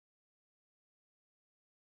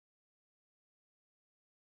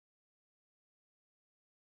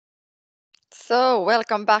So,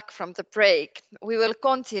 welcome back from the break. We will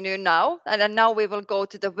continue now, and now we will go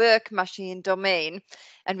to the work machine domain,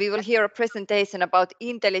 and we will hear a presentation about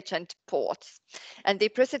intelligent ports. And the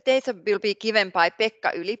presentation will be given by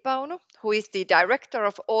Pekka Yli-Paunu, who is the Director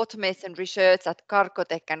of Automation Research at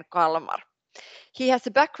Cargotec and Kalmar. He has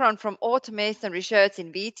a background from automation research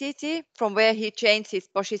in VTT, from where he changed his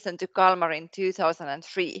position to Kalmar in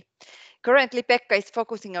 2003. Currently, Pekka is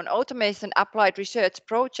focusing on automation applied research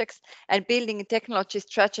projects and building a technology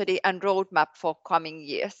strategy and roadmap for coming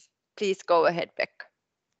years. Please go ahead,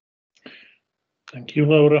 Pekka. Thank you,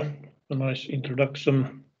 Laura. A nice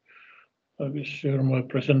introduction. I will share my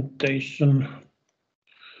presentation.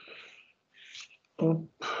 Oh,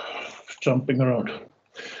 jumping around.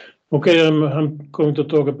 Okay, I'm going to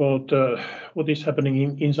talk about what is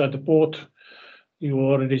happening inside the port. You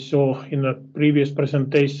already saw in a previous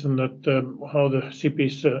presentation that how the ship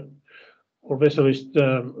is or vessel is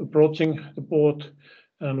approaching the port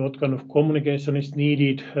and what kind of communication is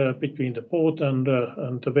needed between the port and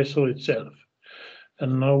the vessel itself.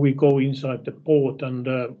 And now we go inside the port and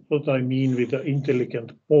what I mean with the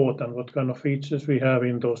intelligent port and what kind of features we have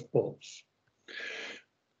in those ports.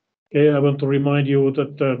 Okay, I want to remind you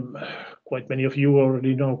that quite many of you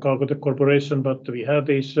already know Cargotec Corporation, but we have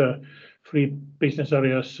these three business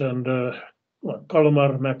areas and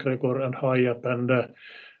Kalmar, MacGregor and Hiab. And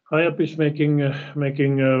Hiab is making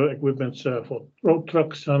equipments for road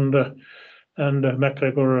trucks and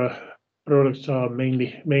MacGregor products are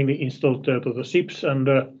mainly installed to the ships. And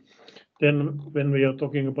then when we are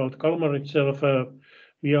talking about Kalmar itself,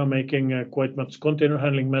 we are making quite much container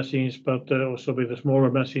handling machines, but also with the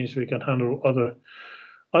smaller machines we can handle other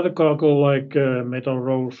cargo like metal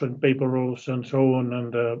rolls and paper rolls and so on.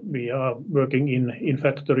 And we are working in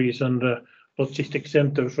factories and logistic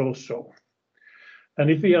centers also.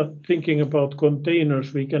 And if we are thinking about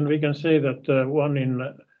containers, we can say that 1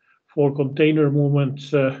 in 4 container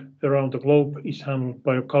movements around the globe is handled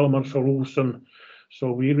by a Kalmar solution.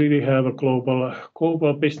 So we really have a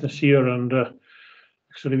global business here, and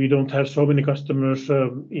actually we don't have so many customers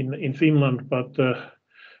in Finland,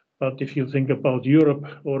 but if you think about Europe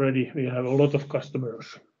already, we have a lot of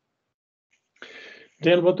customers.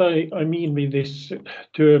 Then what I mean with this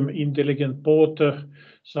term intelligent port,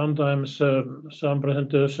 sometimes some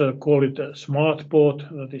presenters call it a smart port.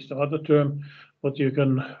 That is the other term what you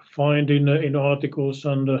can find in articles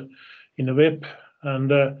and in the web.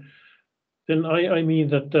 And then I mean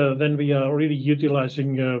that then we are really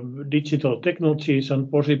utilizing digital technologies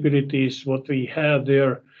and possibilities what we have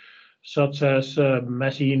there, such as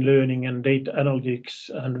machine learning and data analytics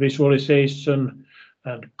and visualization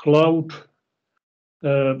and cloud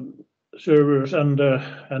servers and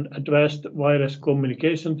advanced wireless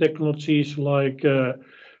communication technologies like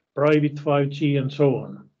private 5G and so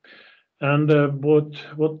on. And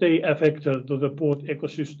what they affect to the port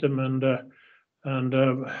ecosystem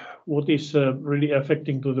and what is really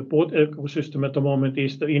affecting to the port ecosystem at the moment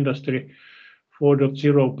is the industry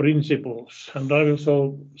 4.0 principles. And I will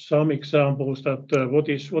show some examples that what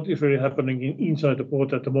is really happening inside the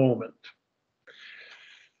port at the moment.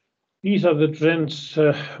 These are the trends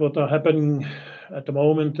what are happening at the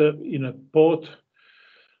moment in a port.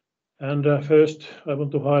 And first, I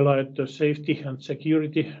want to highlight the safety and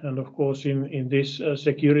security, and of course, in this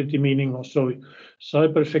security meaning also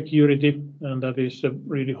cyber security, and that is a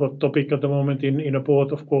really hot topic at the moment in a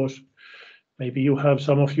port. Of course, maybe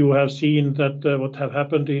some of you have seen that what have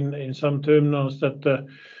happened in some terminals. That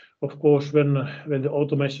of course, when the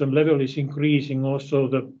automation level is increasing, also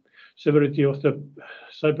the severity of the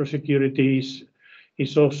cyber security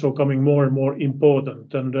is also coming more and more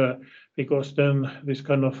important, and because then this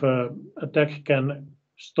kind of attack can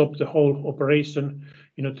stop the whole operation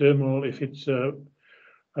in a terminal if it's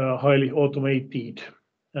highly automated.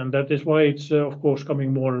 And that is why it's, of course,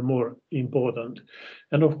 coming more and more important.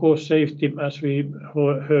 And of course, safety, as we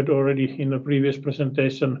heard already in the previous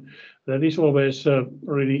presentation, that is always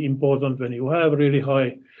really important when you have really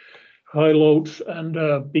high loads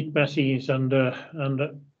and big machines and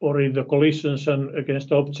already the collisions and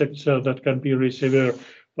against objects that can be really severe.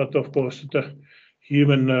 But of course, the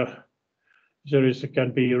human there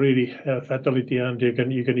can be really fatality, and you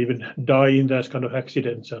can even die in those kind of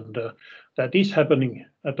accidents, and that is happening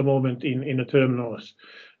at the moment in the terminals,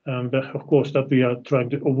 and of course that we are trying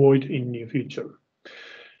to avoid in the near future.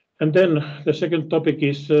 And then the second topic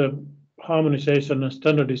is harmonization and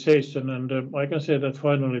standardization, and I can say that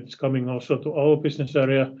finally it's coming also to our business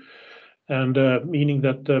area. And meaning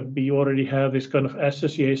that we already have this kind of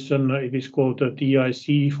association. It is called TIC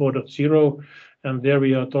 4.0, And there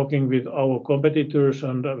we are talking with our competitors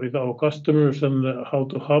and with our customers and how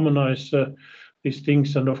to harmonize these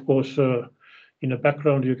things. And of course, in the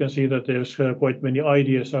background, you can see that there's quite many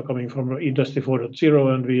ideas are coming from Industry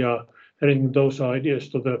 4.0, and we are bringing those ideas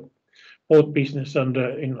to the port business and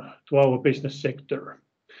to our business sector.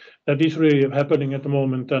 That is really happening at the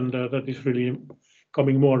moment, and that is really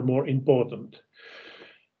becoming more and more important.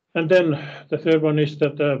 And then the third one is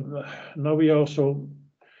that now we are also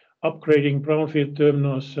upgrading brownfield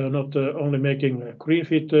terminals, not only making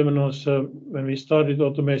greenfield terminals. When we started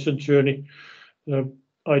automation journey, the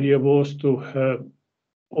idea was to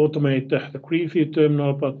automate the greenfield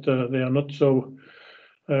terminal, but they are not so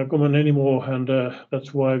common anymore, and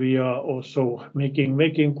that's why we are also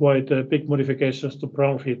making quite big modifications to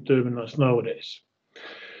brownfield terminals nowadays.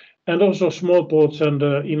 And also small ports and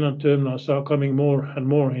inland terminals are coming more and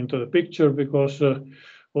more into the picture, because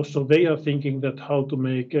also they are thinking that how to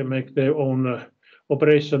make their own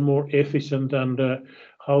operation more efficient, and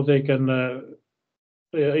how they can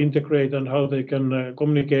integrate and how they can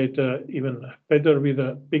communicate even better with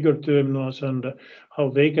the bigger terminals, and how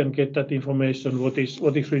they can get that information what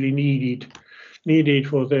is really needed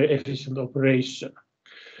for the efficient operation.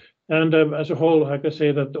 And as a whole, I can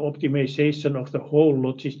say that the optimization of the whole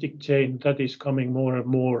logistic chain, that is coming more and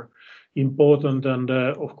more important. And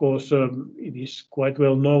of course, it is quite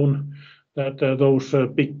well known that those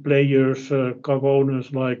big players, cargo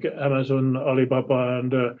owners like Amazon, Alibaba,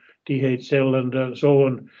 and DHL, and so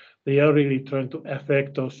on, they are really trying to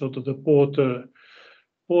affect also to the port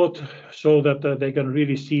so that they can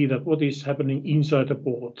really see that what is happening inside the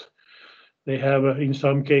port. They have, in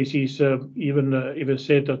some cases, even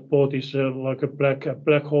said that port is like a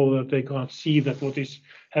black hole, that they can't see that what is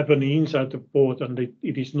happening inside the port, and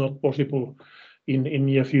it is not possible in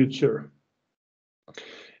near future.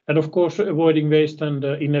 And of course, avoiding waste and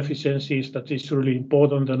inefficiencies, that is really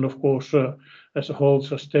important. And of course, as a whole,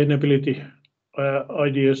 sustainability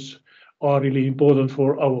ideas are really important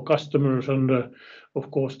for our customers, and of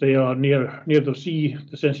course they are near the sea,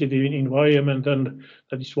 the sensitive environment, and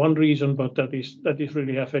that is one reason, but that is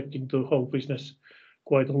really affecting the whole business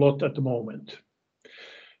quite a lot at the moment.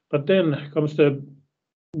 But then comes the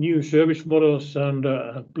new service models and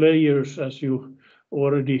players, as you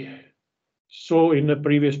already saw in the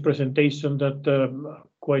previous presentation, that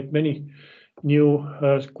quite many new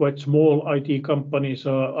quite small IT companies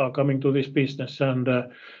are coming to this business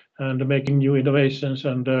and making new innovations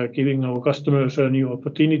and giving our customers new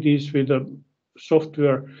opportunities with the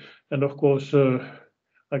software. And of course,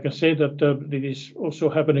 I can say that it is also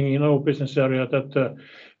happening in our business area, that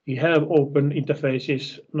we have open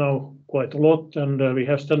interfaces now quite a lot, and we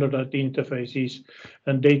have standardized interfaces,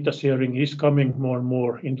 and data sharing is coming more and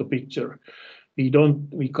more into picture. We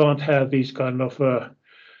can't have these kind of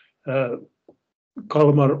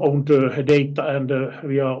Kalmar owned data, and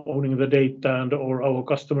we are owning the data, and or our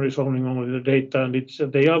customer is owning only the data, and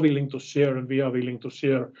they are willing to share, and we are willing to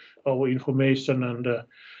share our information,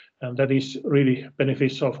 and that is really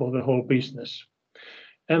beneficial for the whole business.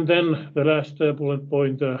 And then the last bullet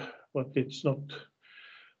point, but it's not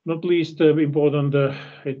least important,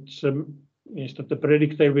 is that the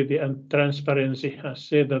predictability and transparency. Has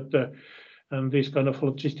said that. And these kind of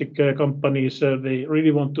logistic companies, they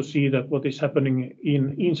really want to see that what is happening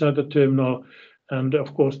inside the terminal. And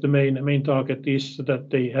of course, the main target is that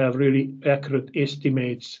they have really accurate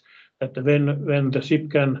estimates that when the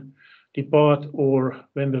ship can depart, or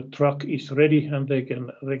when the truck is ready and they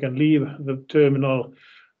can leave the terminal,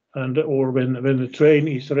 and or when the train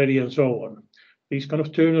is ready, and so on. These kind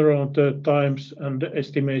of turnaround times and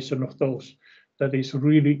estimation of those, that is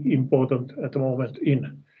really important at the moment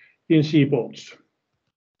in seaports.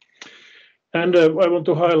 And I want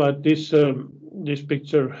to highlight this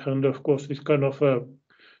picture, and of course this kind of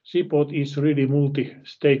seaport is really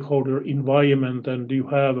multi-stakeholder environment, and you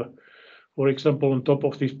have, for example, on top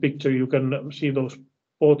of this picture you can see those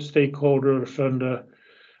port stakeholders,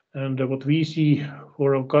 and what we see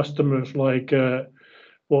for our customers, like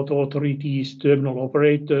port authorities, terminal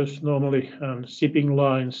operators normally, and shipping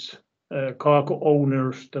lines, cargo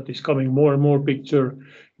owners. That is coming more and more picture.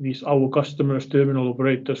 These our customers, terminal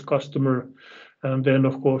operators, customer, and then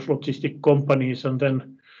of course logistic companies, and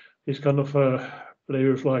then this kind of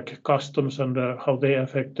players like customs, and how they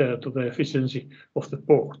affect to the efficiency of the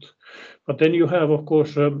port. But then you have of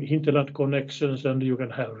course internet connections, and you can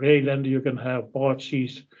have rail, and you can have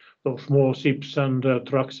barges, those small ships and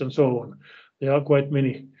trucks, and so on. There are quite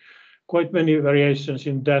many variations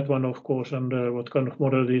in that one, of course, and what kind of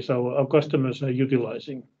modalities our customers are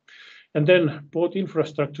utilizing. And then port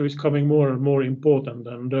infrastructure is coming more and more important,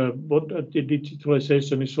 and what the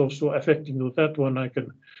digitalization is also affecting to that one. I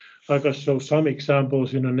can show some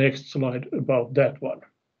examples in the next slide about that one.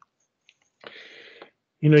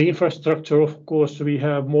 In the infrastructure, of course, we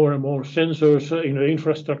have more and more sensors in the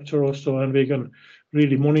infrastructure also, and we can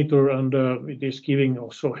really monitor, and it is giving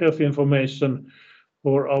also health information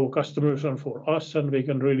for our customers and for us, and we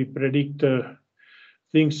can really predict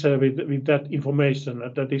things with that information,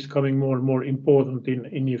 and that is coming more and more important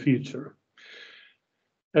in the future.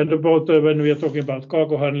 And about when we are talking about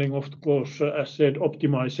cargo handling, of course, as said,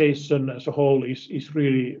 optimization as a whole is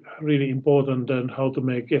really important, and how to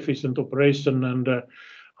make efficient operation, and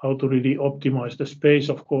how to really optimize the space,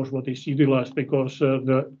 of course, what is utilized, because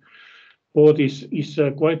the port is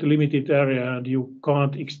quite a limited area, and you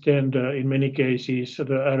can't extend in many cases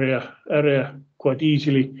the area quite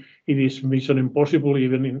easily. It is mission impossible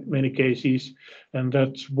even in many cases, and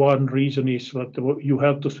that's one reason is that you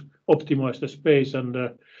have to optimize the space and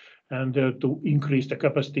to increase the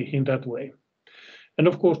capacity in that way. And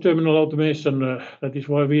of course, terminal automation, that is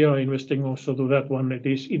why we are investing also to that one. It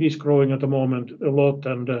is growing at the moment a lot,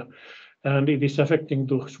 and it is affecting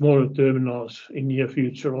to smaller terminals in the near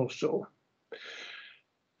future also.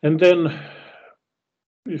 And then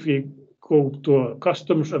if we go to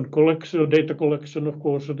customs and collection, data collection, of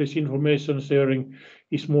course, this information sharing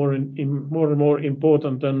is more and more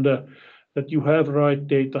important, and that you have right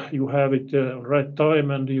data, you have it right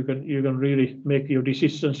time, and you can really make your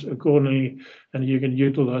decisions accordingly, and you can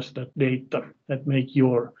utilize that data and make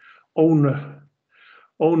your own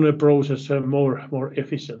process more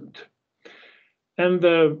efficient. And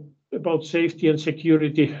about safety and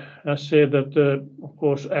security, I said that of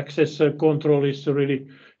course access control is really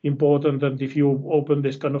important, and if you open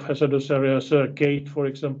this kind of hazardous areas gate, for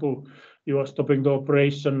example, you are stopping the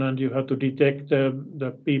operation, and you have to detect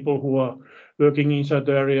the people who are working inside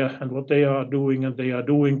the area and what they are doing, and they are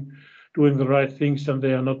doing the right things, and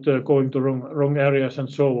they are not going to wrong areas and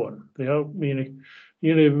so on. There are many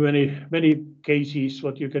cases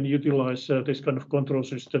what you can utilize this kind of control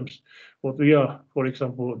systems, what we are, for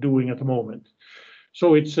example, doing at the moment.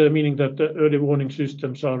 So it's meaning that the early warning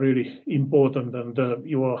systems are really important, and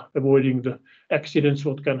you are avoiding the accidents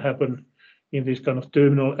what can happen in this kind of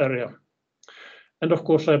terminal area. And of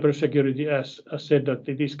course, cybersecurity, as I said, that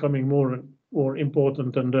it is coming more and more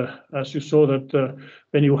important. And as you saw that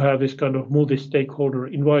when you have this kind of multi-stakeholder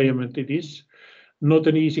environment, it is not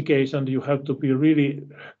an easy case, and you have to be really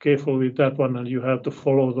careful with that one, and you have to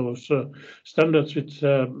follow those standards, which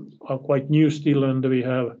are quite new still, and we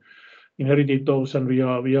have inherited those, and we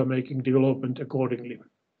are making development accordingly.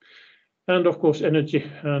 And of course, energy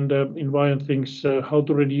and environment things, how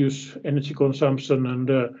to reduce energy consumption,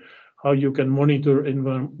 and how you can monitor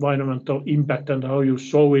environmental impact, and how you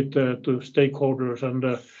show it to stakeholders,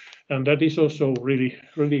 and that is also really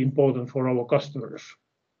important for our customers.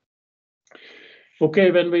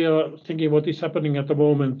 Okay, when we are thinking what is happening at the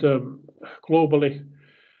moment globally,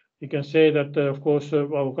 we can say that of course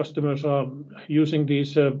our customers are using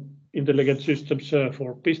these intelligent systems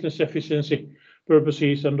for business efficiency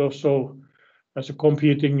purposes, and also as a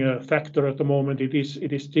computing factor at the moment. It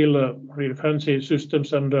is still really fancy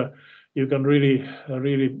systems, and you can really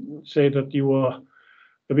say that you are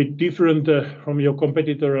a bit different from your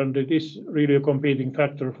competitor, and it is really a competing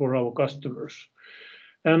factor for our customers.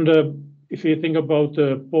 And if you think about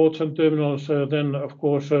ports and terminals, then of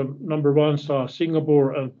course number ones are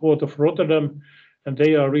Singapore and Port of Rotterdam, and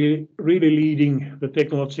they are really leading the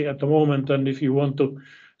technology at the moment. And if you want to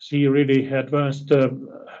see really advanced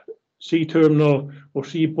sea terminal or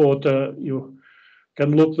seaport, you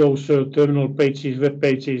can look those terminal pages, web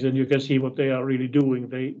pages, and you can see what they are really doing.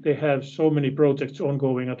 They have so many projects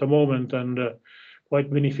ongoing at the moment, and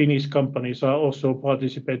quite many Finnish companies are also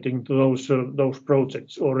participating to those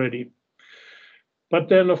projects already. But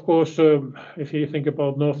then, of course, if you think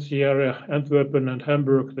about North Sea area, Antwerp and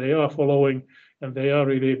Hamburg, they are following, and they are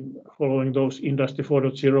really following those Industry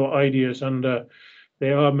 4.0 ideas, and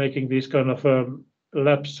they are making these kind of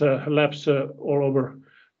labs all over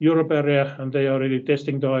Europe area, and they are really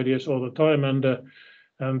testing the ideas all the time,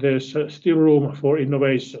 and there's still room for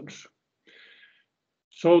innovations.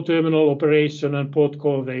 So terminal operation and port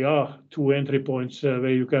call, they are two entry points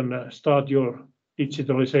where you can start your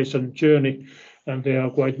digitalization journey, and there are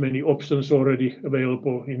quite many options already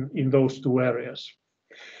available in those two areas.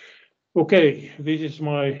 Okay, this is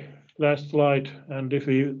my last slide, and if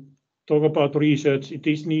we talk about research, it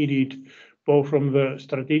is needed both from the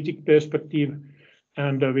strategic perspective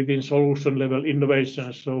and within solution level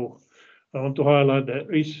innovations. So I want to highlight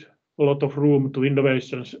there is a lot of room to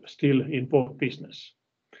innovations still in port business.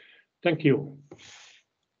 Thank you.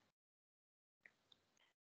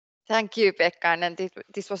 Thank you, Pekka. And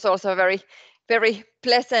this was also a very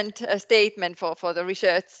pleasant statement for the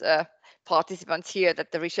research participants here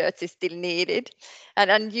that the research is still needed.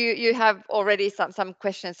 And you have already some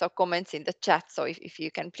questions or comments in the chat. So if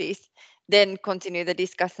you can please then continue the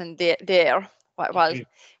discussion there while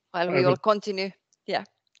we will continue. Yeah,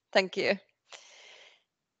 thank you.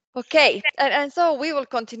 Okay, and so we will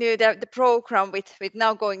continue the program with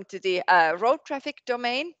now going to the road traffic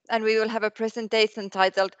domain, and we will have a presentation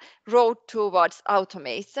titled Road Towards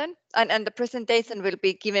Automation. And the presentation will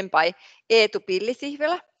be given by Eetu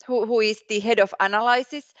Pilli-Sihvola, who is the head of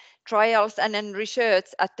analysis, trials and research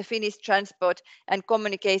at the Finnish Transport and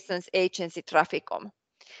Communications Agency Traficom.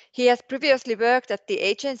 He has previously worked at the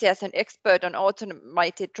agency as an expert on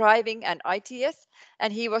automated driving and ITS,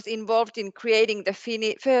 and he was involved in creating the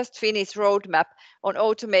first Finnish roadmap on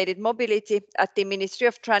automated mobility at the Ministry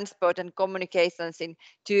of Transport and Communications in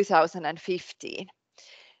 2015.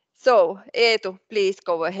 So, Eetu, please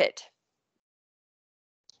go ahead.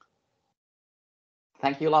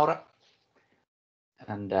 Thank you, Laura.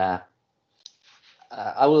 And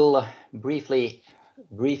I will briefly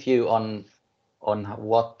brief you on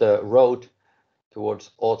what the road towards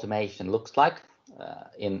automation looks like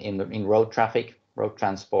in road traffic, road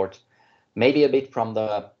transport, maybe a bit from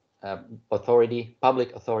the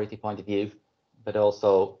public authority point of view, but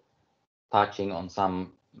also touching on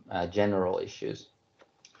some general issues.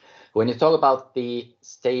 When you talk about the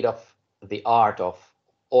state of the art of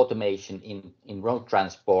automation in road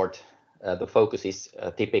transport, the focus is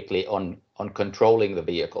typically on controlling the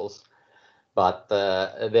vehicles. But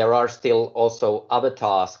there are still also other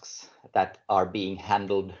tasks that are being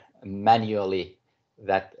handled manually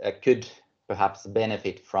that could perhaps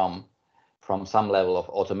benefit from some level of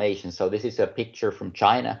automation. So this is a picture from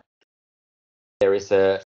China. There is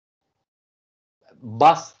a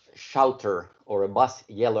bus shouter or a bus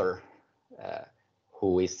yeller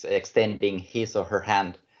who is extending his or her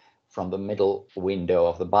hand from the middle window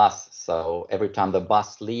of the bus. So every time the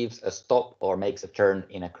bus leaves a stop or makes a turn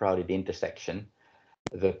in a crowded intersection,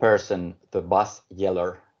 the bus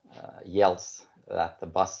yeller yells that the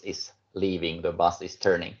bus is leaving, the bus is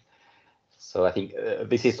turning. So I think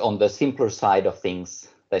this is on the simpler side of things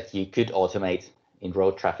that you could automate in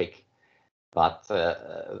road traffic, but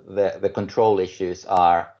the control issues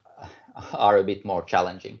are a bit more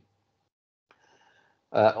challenging.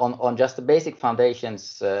 On just the basic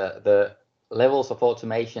foundations, the levels of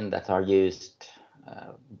automation that are used,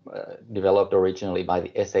 developed originally by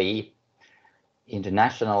the SAE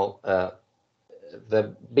International,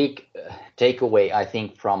 the big takeaway I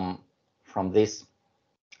think from this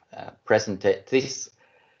this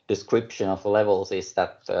description of the levels is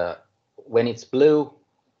that when it's blue,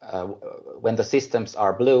 when the systems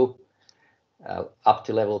are blue, up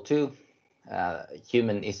to level 2,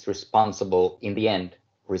 human is responsible in the end,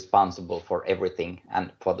 responsible for everything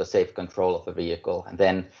and for the safe control of the vehicle. And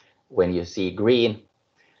then when you see green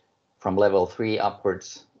from level 3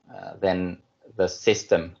 upwards, then the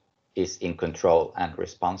system is in control and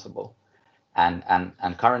responsible. And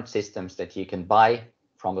current systems that you can buy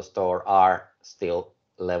from the store are still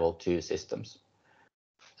level 2 systems.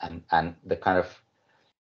 And the kind of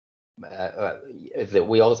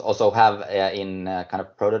we also have in kind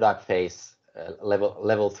of prototype phase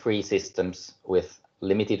level 3 systems with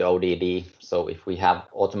limited ODD. So if we have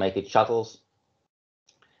automated shuttles,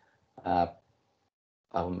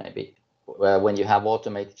 maybe when you have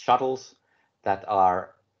automated shuttles that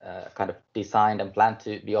are kind of designed and planned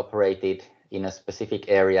to be operated in a specific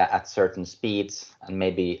area at certain speeds and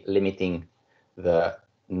maybe limiting the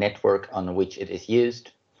network on which it is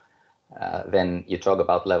used, then you talk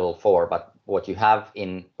about level 4. But what you have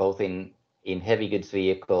in both in heavy goods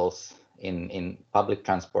vehicles, in public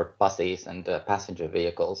transport buses and passenger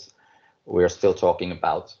vehicles, we're still talking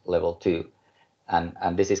about level 2.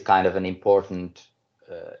 And this is kind of an important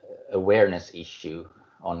awareness issue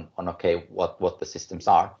on okay, what the systems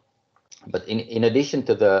are. But in addition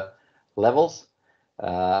to the levels,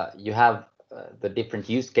 you have the different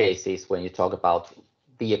use cases when you talk about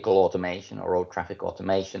vehicle automation or road traffic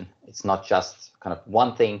automation. It's not just kind of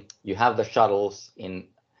one thing. You have the shuttles in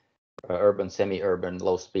urban, semi-urban,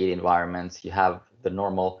 low-speed environments. You have the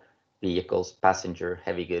normal vehicles, passenger,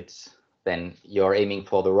 heavy goods. Then you're aiming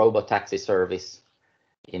for the robot taxi service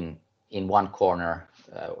in one corner,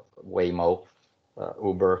 Waymo,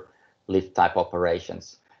 Uber, Lyft type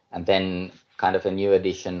operations. And then kind of a new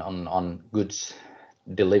addition on goods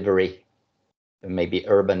delivery, maybe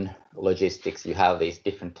urban logistics. You have these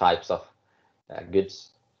different types of goods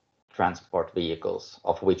transport vehicles,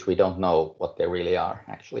 of which we don't know what they really are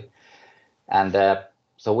actually. And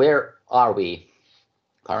so where are we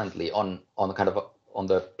currently on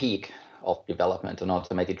the peak of development on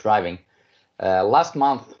automated driving? Last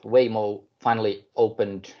month, Waymo finally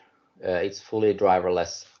opened its fully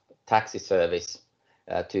driverless taxi service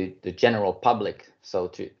to the general public, so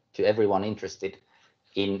to everyone interested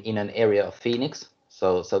in an area of Phoenix.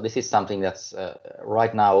 So this is something that's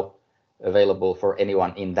right now available for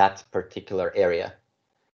anyone in that particular area.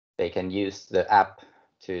 They can use the app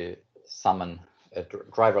to summon a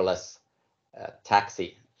driverless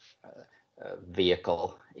taxi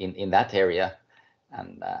vehicle in that area,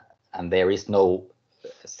 and there is no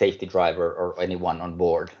safety driver or anyone on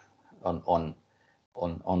board on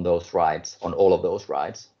those rides, on all of those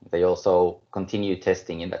rides. They also continue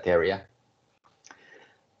testing in that area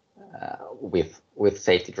with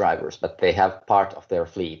safety drivers, but they have part of their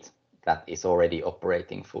fleet that is already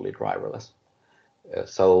operating fully driverless.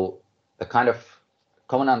 So the kind of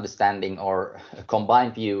common understanding or a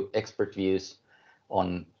combined view, expert views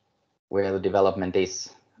on where the development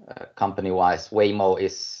is company-wise, Waymo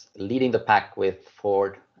is leading the pack with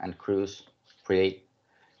Ford and Cruise pretty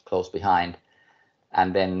close behind.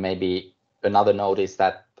 And then maybe another note is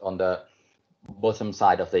that on the bottom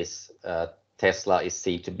side of this, Tesla is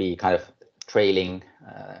seen to be kind of trailing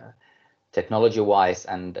technology-wise,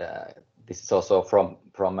 and this is also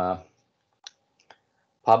from a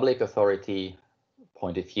public authority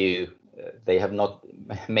point of view. They have not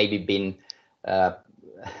maybe been that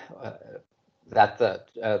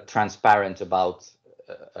transparent about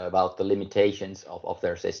the limitations of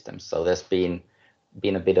their systems. So there's been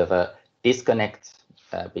a bit of a disconnect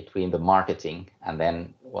between the marketing and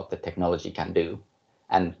then what the technology can do,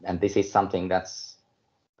 and this is something that's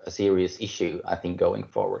a serious issue, I think, going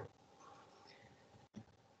forward.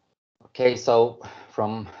 Okay, so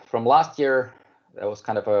from last year, there was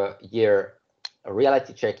kind of a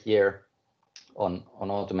reality check year on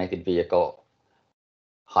automated vehicle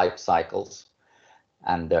hype cycles,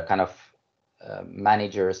 and the kind of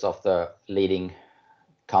managers of the leading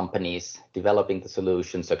companies developing the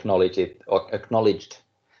solutions acknowledged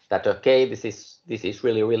that, okay, this is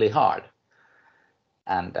really hard,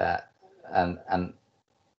 and the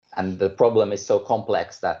problem is so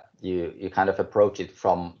complex that you kind of approach it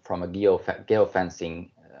from a geofencing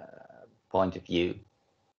point of view,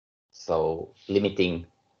 so limiting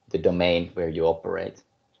the domain where you operate,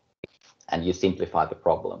 and you simplify the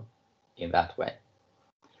problem in that way.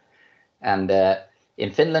 And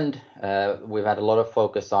in Finland, we've had a lot of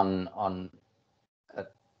focus on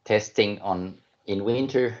testing in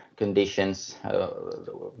winter conditions,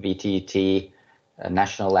 VTT,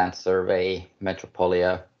 National Land Survey,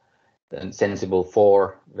 Metropolia, and Sensible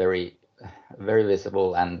 4, very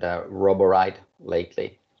visible, and Roboride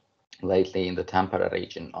lately in the Tampere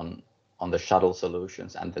region on the shuttle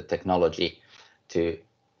solutions and the technology to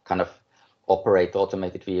kind of operate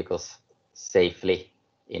automated vehicles safely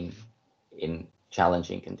in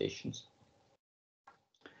challenging conditions.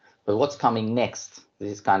 But what's coming next?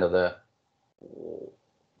 This is kind of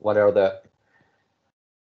what are the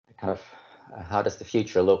kind of how does the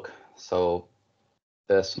future look? So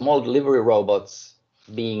the small delivery robots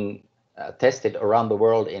being tested around the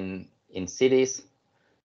world in cities,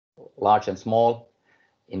 large and small,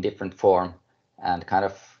 in different form, and kind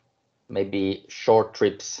of maybe short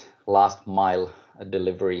trips, last mile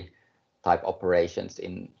delivery type operations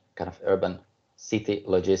in kind of urban city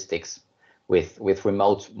logistics with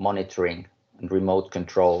remote monitoring and remote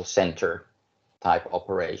control center type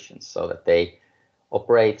operations, so that they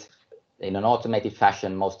operate in an automated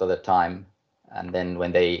fashion most of the time, and then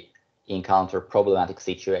when they encounter problematic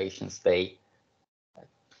situations, they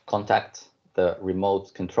contact the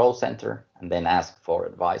remote control center and then ask for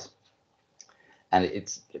advice. And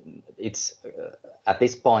it's at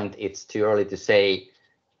this point, it's too early to say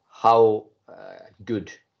how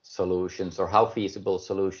good solutions or how feasible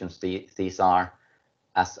solutions these are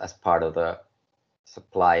as part of the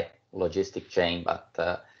supply logistic chain, but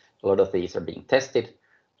a lot of these are being tested.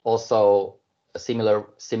 Also, a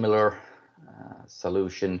similar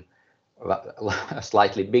solution, a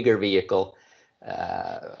slightly bigger vehicle,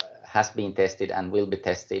 has been tested and will be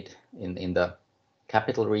tested in the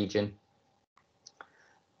capital region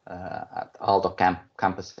at Aalto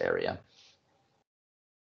campus area,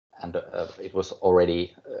 and it was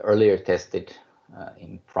already earlier tested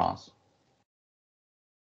in France.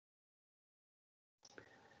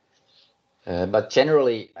 But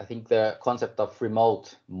generally, I think the concept of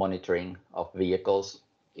remote monitoring of vehicles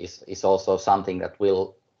is also something that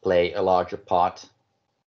will play a larger part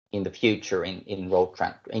in the future in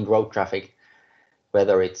road traffic,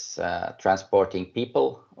 whether it's transporting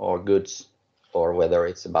people or goods or whether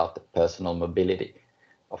it's about the personal mobility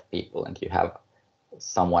of people, and you have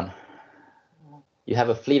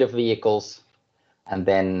a fleet of vehicles, and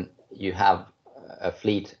then you have a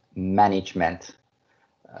fleet management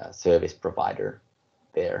service provider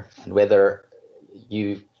there, and whether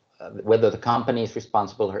the company is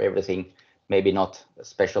responsible for everything, maybe not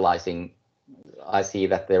specializing. I see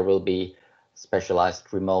that there will be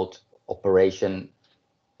specialized remote operation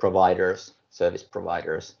providers, service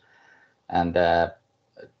providers, and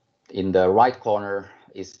in the right corner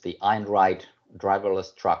is the Einride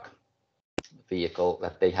driverless truck vehicle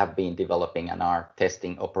that they have been developing and are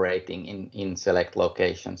testing operating in select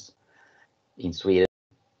locations in Sweden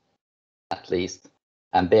at least.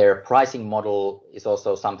 And their pricing model is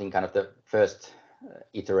also something, kind of the first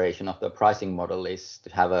iteration of the pricing model is to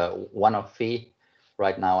have a one-off fee.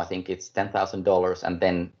 Right now I think it's $10,000, and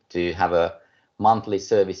then to have a monthly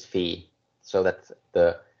service fee, so that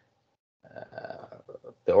the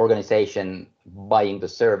organization buying the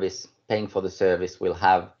service, paying for the service, will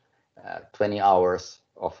have 20 hours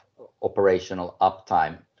of operational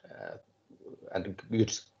uptime and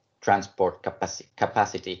goods transport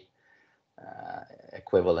capacity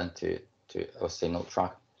equivalent to a single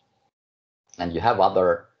truck. And you have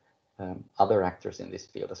other actors in this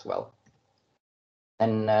field as well.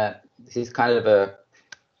 And this is kind of a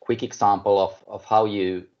quick example of how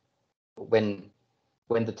you, when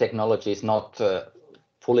the technology is not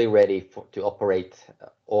fully ready to operate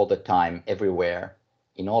all the time, everywhere,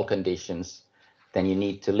 in all conditions, then you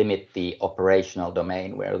need to limit the operational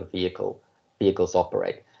domain where the vehicles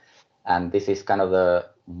operate. And this is kind of the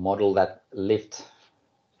model that Lyft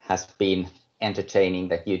has been entertaining,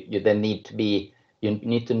 that you then need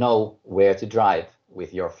to know where to drive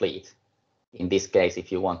with your fleet. In this case,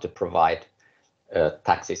 if you want to provide a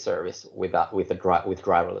taxi service with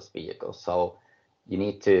driverless vehicles, so you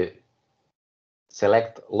need to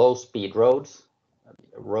select low-speed roads,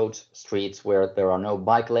 streets where there are no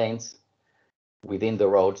bike lanes within the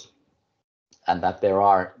roads, and that there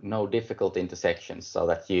are no difficult intersections, so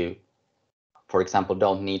that you, for example,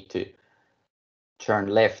 don't need to turn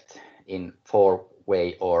left in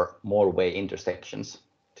 4-way or more way intersections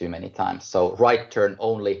too many times. So right turn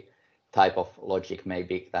only type of logic,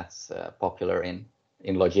 maybe that's popular in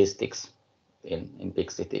logistics in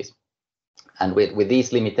big cities. And with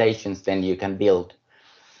these limitations, then you can build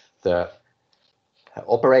the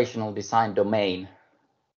operational design domain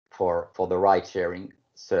for the ride sharing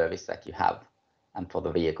service that you have and for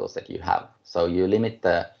the vehicles that you have. So you limit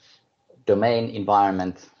the domain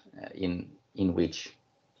environment in which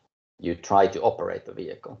you try to operate the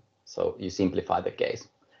vehicle. So you simplify the case.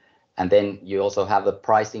 And then you also have the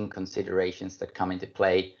pricing considerations that come into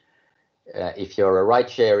play. If you're a ride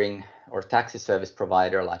sharing or taxi service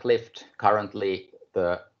provider like Lyft, currently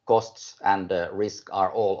the costs and the risk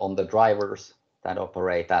are all on the drivers that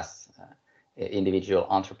operate as individual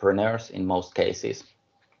entrepreneurs in most cases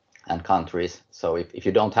and countries. So if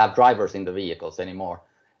you don't have drivers in the vehicles anymore,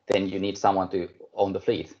 then you need someone to own the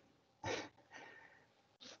fleet.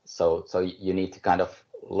 So you need to kind of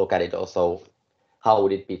look at it also, how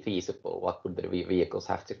would it be feasible? What would the vehicles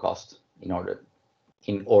have to cost in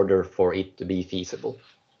order for it to be feasible?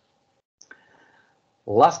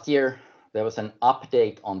 Last year, there was an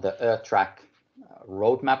update on the EarthTrack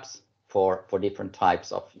roadmaps for different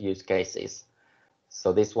types of use cases.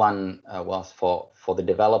 So this one was for the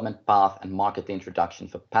development path and market introduction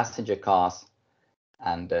for passenger cars,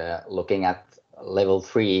 and looking at level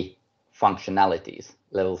 3 functionalities,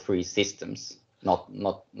 level 3 systems, not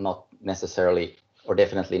necessarily, or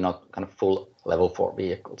definitely not kind of full level 4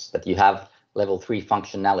 vehicles, that you have level 3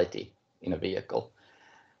 functionality in a vehicle.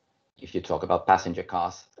 If you talk about passenger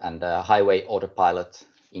cars, and highway autopilot,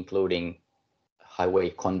 including highway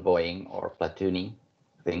convoying or platooning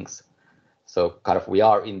things. So kind of we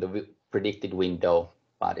are in the predicted window,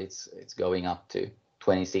 but it's going up to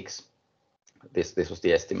 26. This was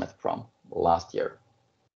the estimate from last year.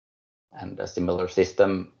 And a similar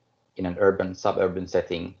system in an urban suburban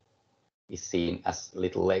setting is seen as a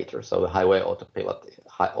little later. So the highway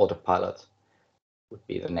autopilot would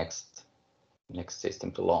be the next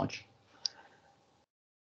system to launch.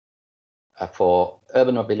 For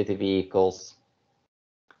urban mobility vehicles,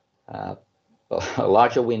 a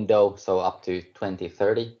larger window, so up to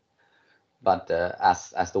 2030. But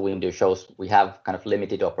as the window shows, we have kind of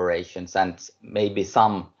limited operations, and maybe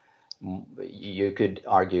some, you could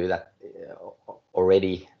argue that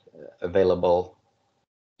already available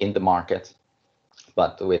in the market,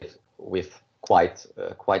 but with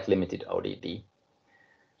quite limited ODD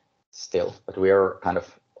still. But we are kind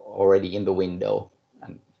of already in the window,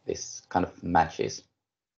 and this kind of matches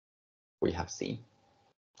we have seen.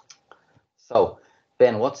 So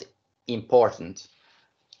then what's important?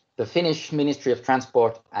 The Finnish Ministry of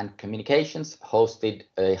Transport and Communications hosted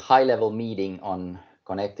a high-level meeting on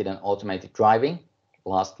connected and automated driving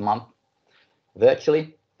last month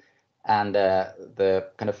virtually, and the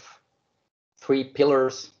kind of three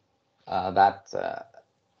pillars that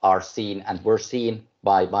are seen and were seen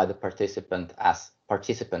by the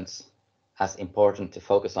participants as important to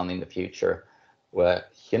focus on in the future were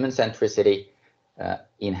human centricity,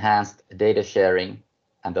 enhanced data sharing,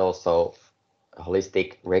 and also a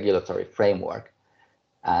holistic regulatory framework.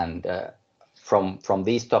 And from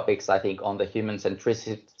these topics, I think on the human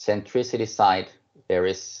centricity side, there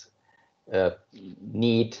is a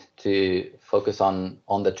need to focus on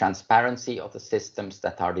the transparency of the systems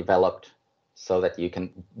that are developed so that you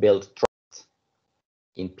can build trust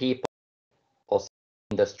in people, also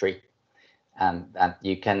industry, and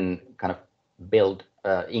you can kind of build,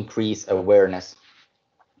 increase awareness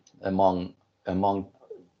among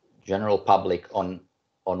general public on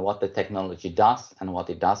what the technology does and what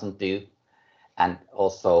it doesn't do, and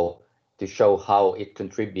also to show how it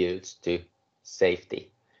contributes to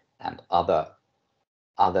safety and other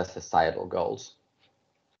societal goals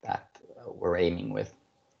that we're aiming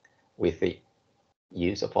with the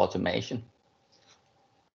use of automation.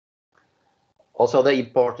 Also, the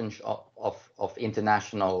importance of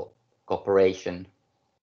international cooperation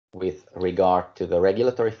with regard to the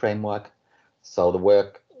regulatory framework. So the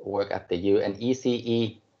work at the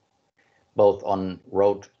UNECE, both on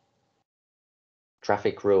road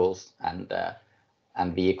traffic rules and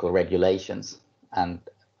vehicle regulations, and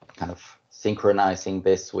kind of synchronizing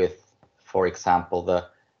this with, for example, the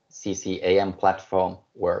CCAM platform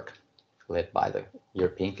work led by the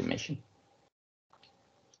European Commission.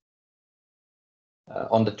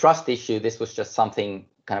 On the trust issue, this was just something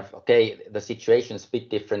kind of, okay, the situation is a bit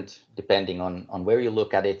different depending on where you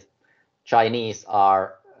look at it. Chinese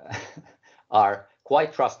are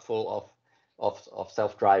quite trustful of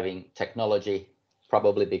self-driving technology,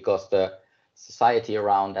 probably because the society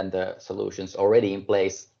around and the solutions already in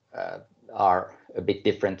place are a bit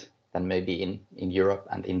different than maybe in Europe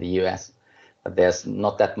and in the US. But there's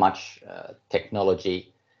not that much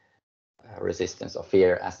technology resistance or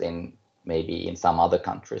fear as in maybe in some other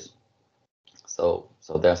countries. So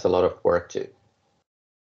there's a lot of work to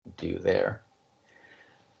do there.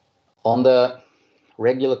 On the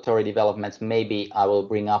regulatory developments, maybe I will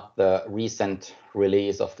bring up the recent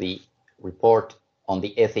release of the report on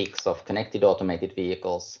the ethics of connected automated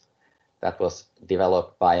vehicles that was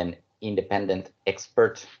developed by an independent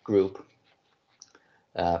expert group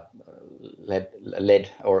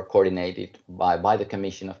led or coordinated by the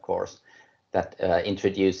Commission, of course, that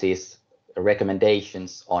introduces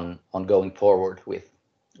recommendations on going forward with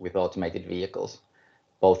automated vehicles,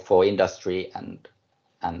 both for industry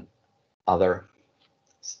and other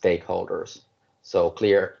stakeholders. So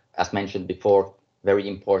clear, as mentioned before, very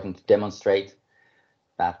important to demonstrate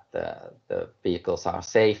that the vehicles are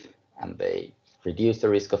safe and they reduce the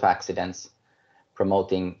risk of accidents,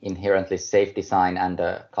 promoting inherently safe design and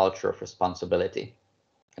a culture of responsibility.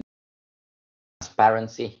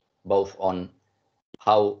 Transparency, both on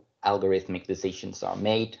how algorithmic decisions are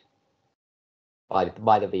made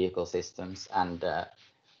by the vehicle systems and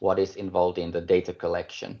what is involved in the data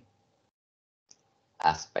collection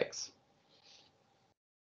aspects.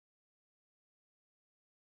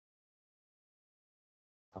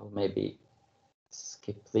 I'll maybe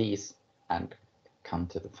skip these and come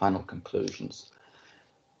to the final conclusions.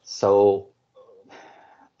 So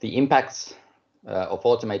the impacts of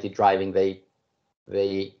automated driving,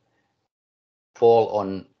 they fall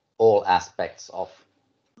on all aspects of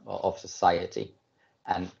society,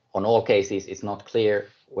 and on all cases it's not clear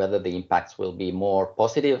whether the impacts will be more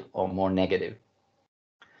positive or more negative,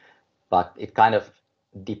 but it kind of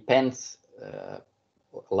depends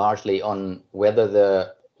largely on whether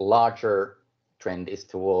the larger trend is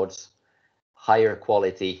towards higher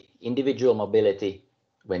quality individual mobility,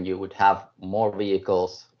 when you would have more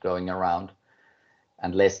vehicles going around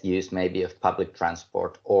and less use maybe of public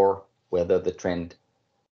transport, or whether the trend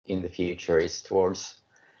in the future is towards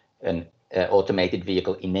an automated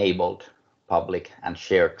vehicle enabled public and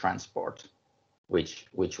shared transport, which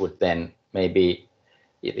would then maybe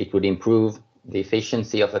it would improve the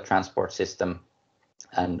efficiency of the transport system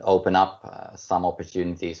and open up some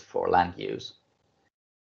opportunities for land use.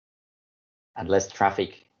 And less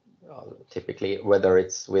traffic, typically, whether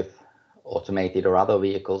it's with automated or other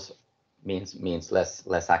vehicles, means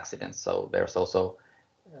less accidents. So there's also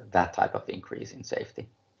that type of increase in safety.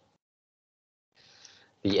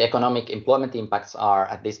 The economic employment impacts are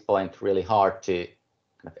at this point really hard to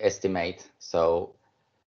kind of estimate. So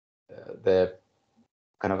the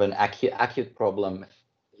kind of an acute problem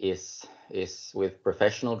is with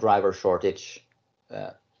professional driver shortage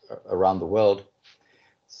around the world.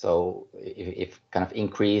 So if kind of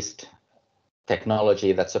increased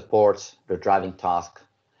technology that supports the driving task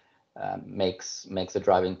makes the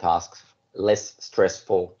driving tasks less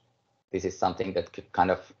stressful, this is something that could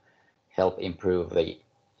kind of help improve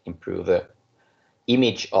the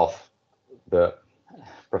image of the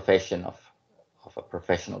profession of a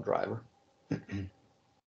professional driver.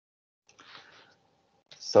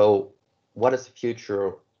 So what does the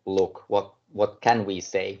future look? What can we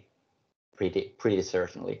say pretty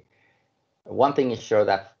certainly? One thing is sure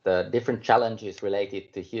that the different challenges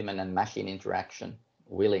related to human and machine interaction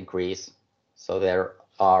will increase. So there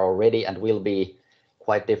are already and will be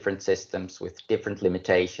quite different systems with different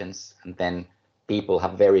limitations, and then people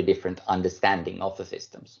have very different understanding of the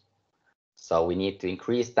systems. So we need to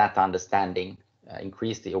increase that understanding,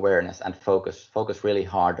 increase the awareness, and focus really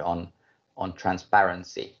hard on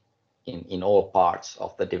transparency in all parts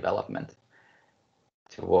of the development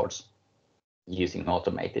towards using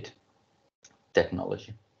automated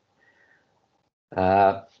technology.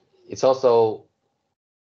 It's also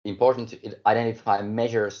important to identify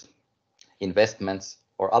measures, investments,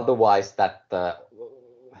 or otherwise that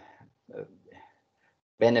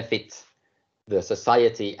benefit the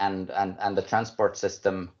society and the transport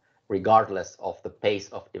system regardless of the pace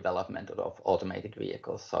of development of automated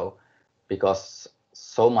vehicles. So because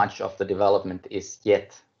so much of the development is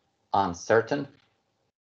yet uncertain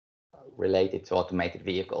related to automated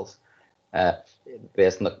vehicles,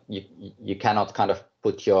 you cannot kind of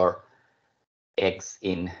put your eggs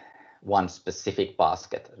in one specific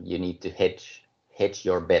basket. You need to hedge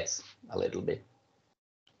your bets a little bit.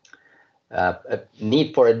 A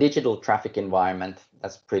need for a digital traffic environment,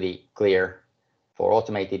 that's pretty clear for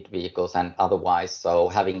automated vehicles and otherwise. So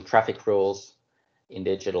having traffic rules in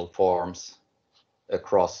digital forms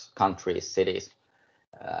across countries, cities,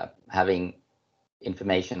 having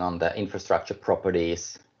information on the infrastructure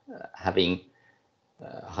properties, having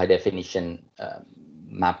high definition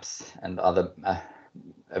maps and other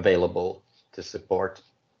available to support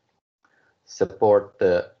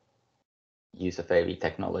the use of AV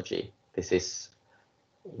technology. This is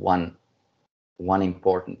one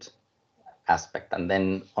important aspect. And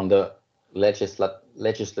then on the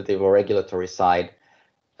legislative or regulatory side,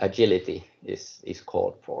 agility is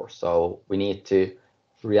called for. So we need to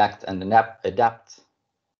react and adapt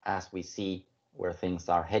as we see where things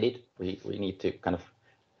are headed. We need to kind of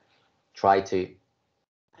try to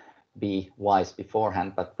be wise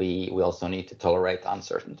beforehand, but we also need to tolerate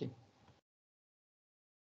uncertainty.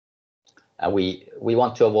 We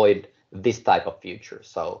want to avoid this type of future.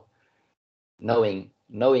 So knowing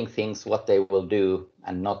things, what they will do,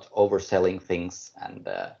 and not overselling things, and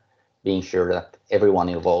being sure that everyone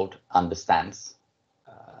involved understands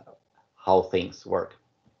how things work.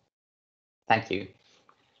 Thank you.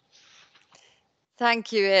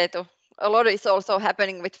 Thank you, Eetu. A lot is also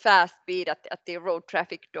happening with fast speed at the road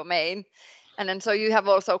traffic domain. And then so you have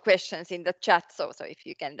also questions in the chat. So if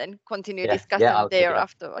you can then continue discussing there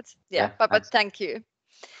afterwards. But thank you.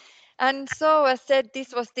 And so as said,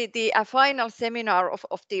 this was the final seminar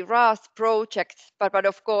of the RAAS project, but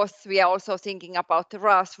of course we are also thinking about the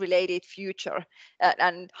RAAS-related future,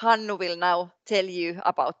 and Hannu will now tell you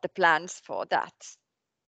about the plans for that.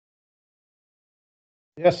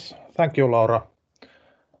 Yes, thank you, Laura.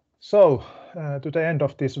 So to the end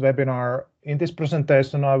of this webinar, in this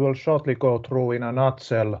presentation I will shortly go through in a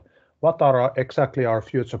nutshell what are exactly our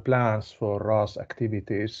future plans for RAAS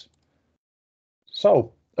activities.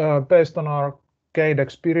 So based on our gained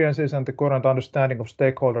experiences and the current understanding of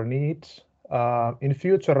stakeholder needs, in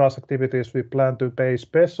future RAAS activities we plan to pay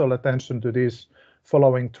special attention to these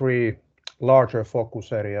following three larger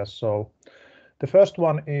focus areas. So the first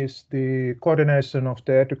one is the coordination of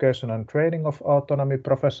the education and training of autonomy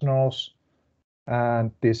professionals,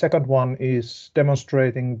 and the second one is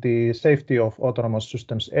demonstrating the safety of autonomous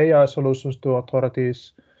systems AI solutions to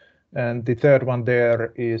authorities. And the third one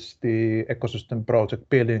there is the ecosystem project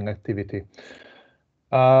building activity.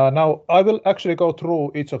 Now I will actually go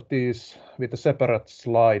through each of these with a separate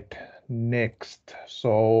slide next.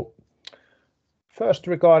 So first,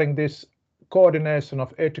 regarding this coordination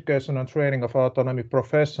of education and training of autonomy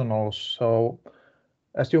professionals. So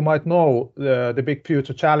as you might know, the big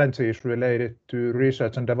future challenges related to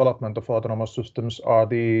research and development of autonomous systems are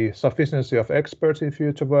the sufficiency of experts in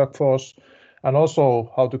future workforce, and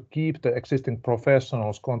also how to keep the existing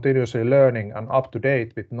professionals continuously learning and up to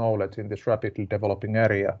date with knowledge in this rapidly developing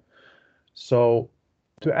area. So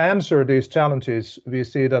to answer these challenges, we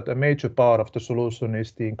see that a major part of the solution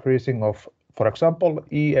is the increasing of, for example,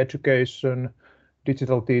 e-education,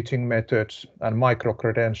 digital teaching methods, and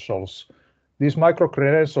micro-credentials. These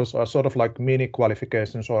micro-credentials are sort of like mini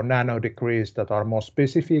qualifications or nano degrees that are more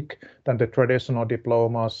specific than the traditional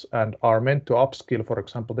diplomas and are meant to upskill, for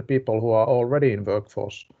example, the people who are already in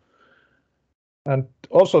workforce. And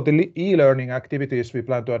also the e-learning activities we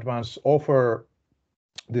plan to advance offer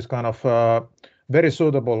this kind of very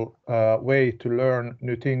suitable way to learn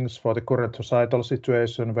new things for the current societal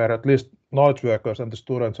situation where at least knowledge workers and the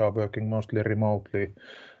students are working mostly remotely.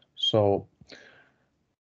 So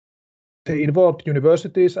the involved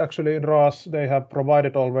universities actually in RAAS, they have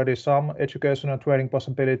provided already some education and training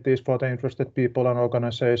possibilities for the interested people and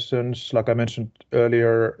organizations, like I mentioned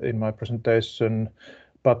earlier in my presentation.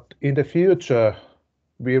 But in the future,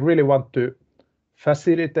 we really want to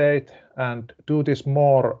facilitate and do this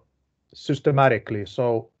more systematically.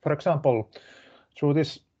 So, for example, through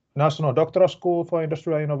this National Doctoral School for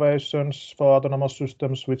Industrial Innovations for Autonomous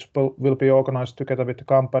Systems, which will be organized together with the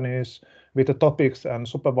companies, with the topics and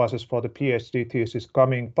supervisors for the PhD thesis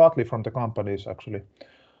coming partly from the companies, actually.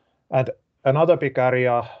 And another big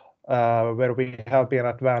area where we have been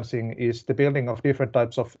advancing is the building of different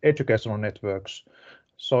types of educational networks.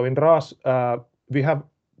 So in RAAS, we have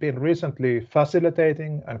been recently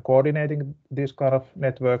facilitating and coordinating these kind of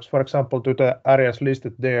networks, for example, to the areas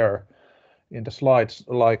listed there in the slides,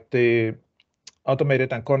 like the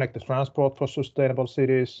automated and connected transport for sustainable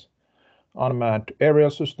cities, unmanned aerial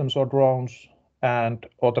systems or drones, and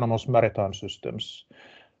autonomous maritime systems.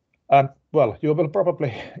 And well, you will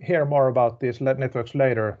probably hear more about these networks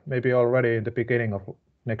later, maybe already in the beginning of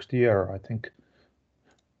next year, I think.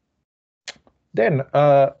 Then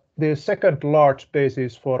the second large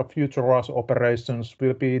basis for future RAAS operations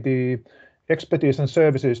will be the expertise and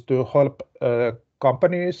services to help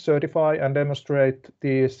companies certify and demonstrate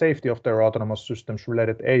the safety of their autonomous systems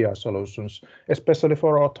related AI solutions, especially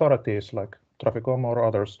for authorities like Traficom or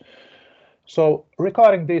others. So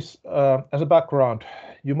regarding this, as a background,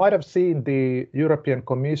 you might have seen the European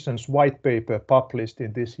Commission's white paper published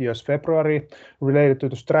in this year's February related to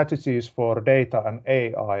the strategies for data and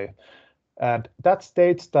AI. And that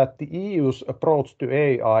states that the EU's approach to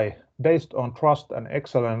AI based on trust and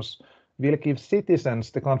excellence will give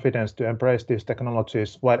citizens the confidence to embrace these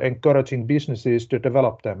technologies while encouraging businesses to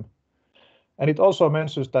develop them. And it also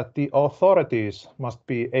mentions that the authorities must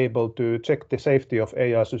be able to check the safety of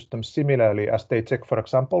AI systems similarly as they check, for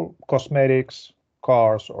example, cosmetics,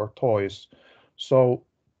 cars, or toys. So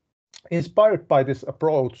inspired by this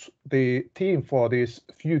approach, the theme for these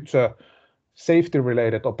future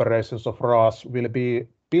safety-related operations of RAAS will be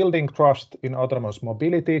building trust in autonomous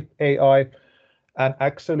mobility, AI, and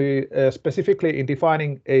actually specifically in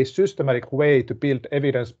defining a systematic way to build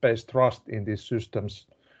evidence-based trust in these systems.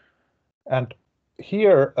 And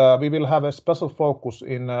here we will have a special focus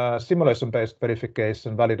in simulation-based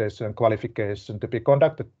verification, validation, and qualification to be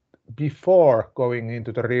conducted before going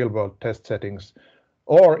into the real-world test settings,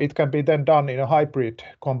 or it can be then done in a hybrid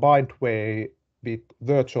combined way with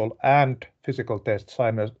virtual and physical tests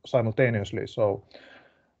simultaneously. So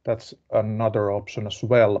that's another option as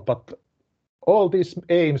well. But all this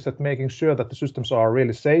aims at making sure that the systems are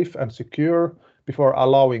really safe and secure before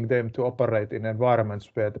allowing them to operate in environments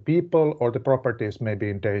where the people or the properties may be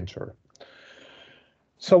in danger.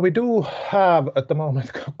 So we do have at the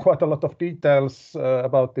moment quite a lot of details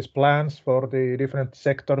about these plans for the different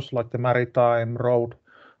sectors like the maritime, road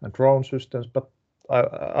and drone systems, but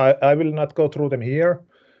I will not go through them here.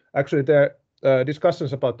 Actually, the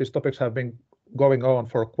discussions about these topics have been going on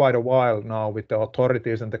for quite a while now with the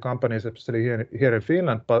authorities and the companies, especially here in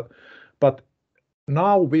Finland. But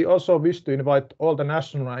now we also wish to invite all the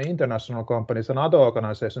national and international companies and other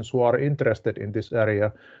organizations who are interested in this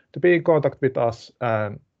area to be in contact with us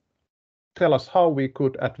and tell us how we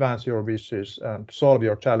could advance your wishes and solve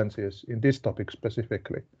your challenges in this topic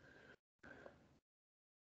specifically.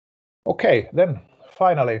 Okay, then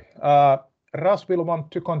finally, RAAS will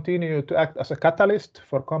want to continue to act as a catalyst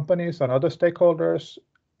for companies and other stakeholders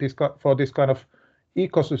for this kind of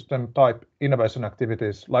ecosystem type innovation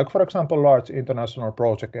activities, like for example, large international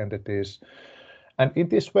project entities. And in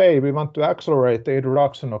this way, we want to accelerate the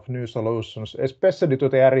introduction of new solutions, especially to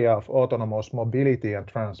the area of autonomous mobility and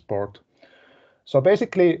transport. So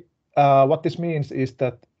basically, what this means is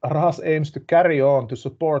that RAAS aims to carry on to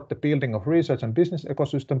support the building of research and business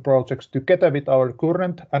ecosystem projects together with our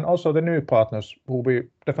current and also the new partners who we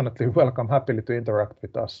definitely welcome happily to interact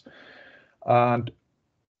with us. And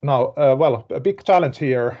now, well, a big challenge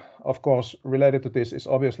here of course, related to this is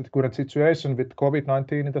obviously the current situation with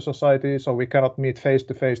COVID-19 in the society. So we cannot meet face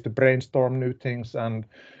to face to brainstorm new things and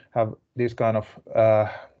have these kind of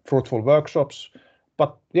fruitful workshops.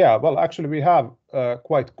 But yeah, well, actually we have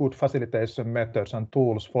quite good facilitation methods and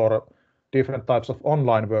tools for different types of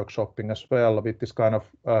online workshopping as well, with this kind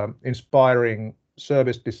of inspiring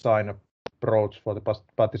service design approach for the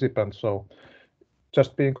participants. So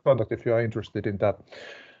just be in contact if you are interested in that.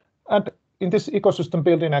 And in this ecosystem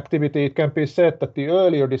building activity, it can be said that the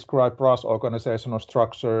earlier described RAAS organizational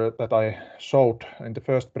structure that I showed in the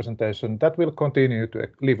first presentation, that will continue to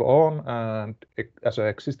live on and as an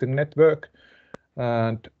existing network.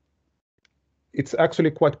 And it's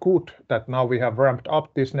actually quite good that now we have ramped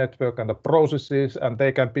up this network and the processes, and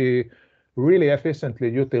they can be really efficiently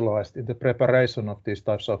utilized in the preparation of these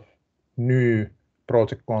types of new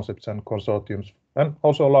project concepts and consortiums, and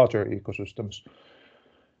also larger ecosystems.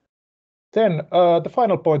 Then the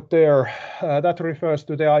final point there, that refers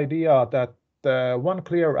to the idea that one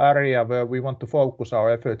clear area where we want to focus our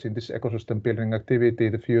efforts in this ecosystem building activity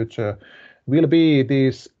in the future will be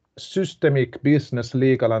these systemic business,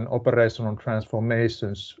 legal and operational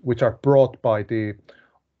transformations which are brought by the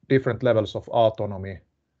different levels of autonomy.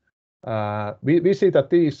 We see that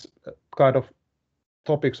these kind of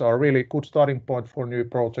topics are really good starting point for new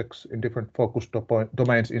projects in different focus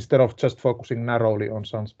domains instead of just focusing narrowly on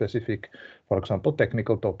some specific, for example,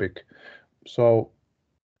 technical topic. So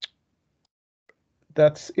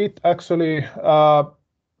that's it actually. To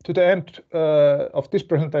the end of this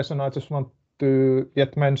presentation, I just want to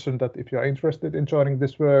yet mention that if you are interested in joining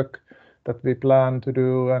this work that we plan to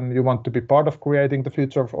do and you want to be part of creating the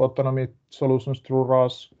future of autonomy solutions through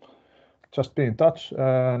RAAS, just be in touch.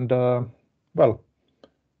 And well,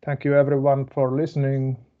 thank you everyone for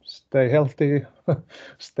listening. Stay healthy,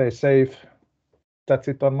 stay safe. That's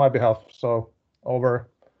it on my behalf. So over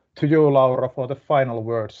to you, Laura, for the final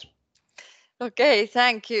words. Okay,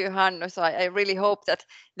 thank you, Hannu. So I really hope that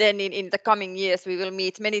then in the coming years we will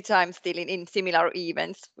meet many times still in similar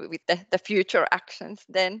events with the future actions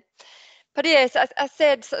then. But yes, as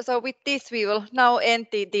said, so with this we will now end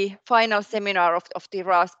the final seminar of the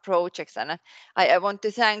RAAS projects, and I want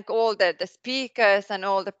to thank all the speakers and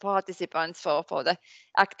all the participants for the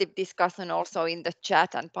active discussion also in the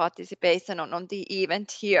chat and participation on the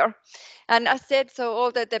event here. And as said, so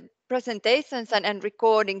all the presentations and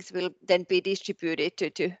recordings will then be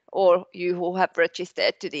distributed to all you who have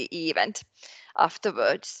registered to the event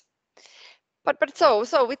afterwards. But so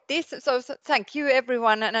with this, so thank you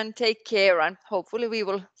everyone and take care, and hopefully we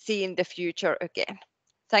will see in the future again.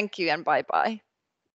 Thank you and bye bye.